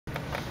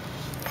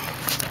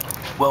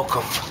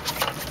Welcome.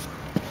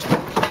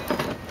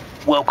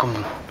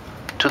 Welcome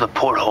to the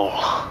porthole.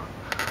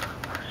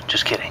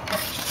 Just kidding.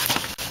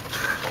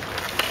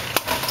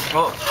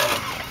 Oh.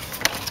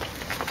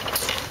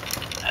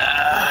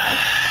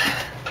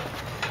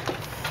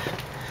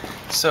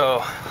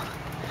 So,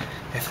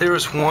 if there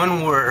was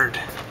one word,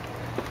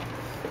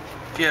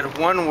 if you had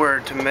one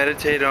word to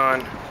meditate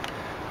on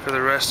for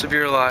the rest of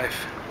your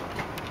life,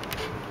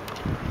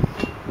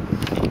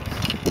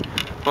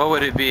 what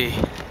would it be?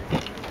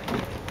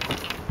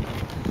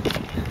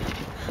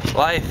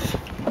 Life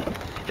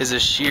is a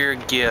sheer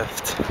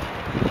gift.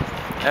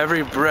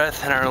 Every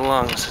breath in our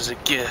lungs is a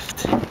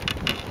gift.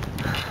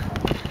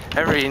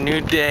 Every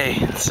new day,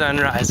 the sun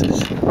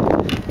rises.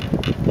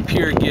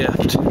 Pure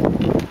gift.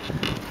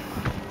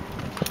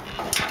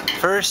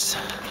 First,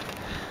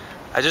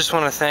 I just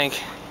want to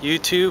thank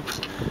YouTube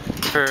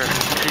for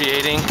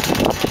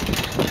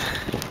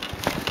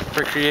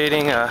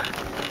creating a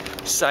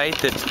site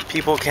that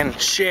people can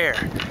share.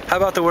 How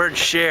about the word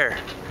share?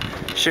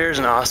 Share is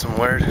an awesome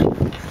word.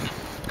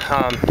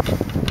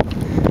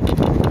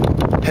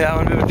 That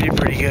one would be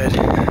pretty good.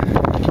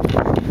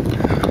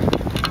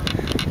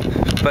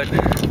 But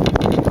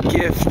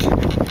gift,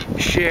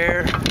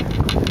 share.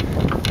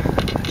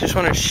 I just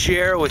want to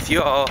share with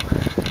y'all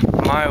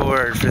my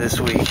word for this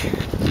week,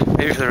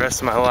 maybe for the rest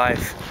of my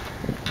life.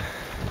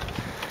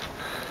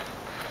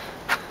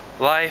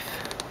 Life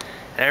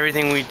and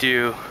everything we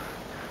do,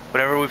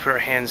 whatever we put our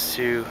hands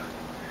to,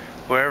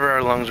 wherever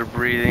our lungs are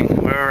breathing,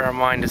 wherever our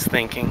mind is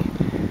thinking,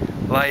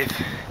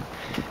 life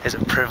is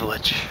a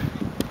privilege.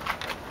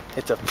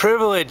 It's a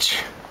privilege.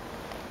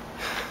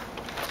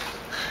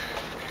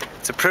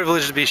 It's a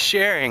privilege to be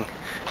sharing.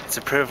 It's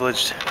a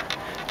privilege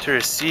to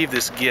receive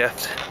this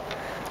gift.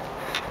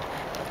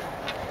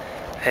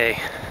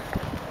 Hey,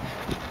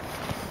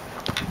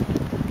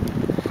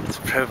 it's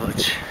a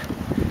privilege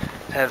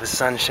to have the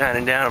sun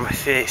shining down on my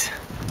face.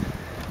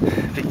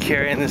 Be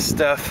carrying this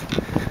stuff.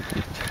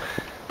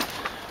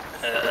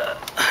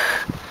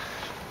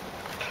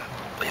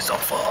 Please don't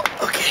fall.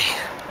 Okay.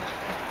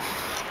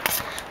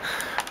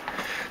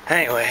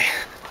 Anyway,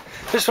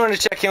 just wanted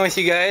to check in with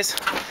you guys.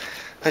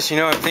 Let you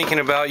know I'm thinking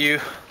about you.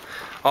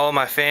 All of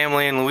my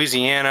family in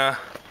Louisiana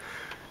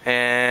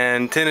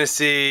and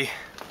Tennessee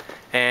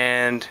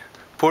and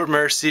Port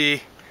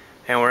Mercy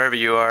and wherever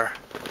you are.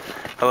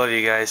 I love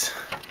you guys.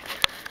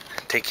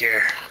 Take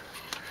care.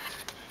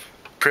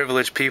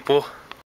 Privileged people.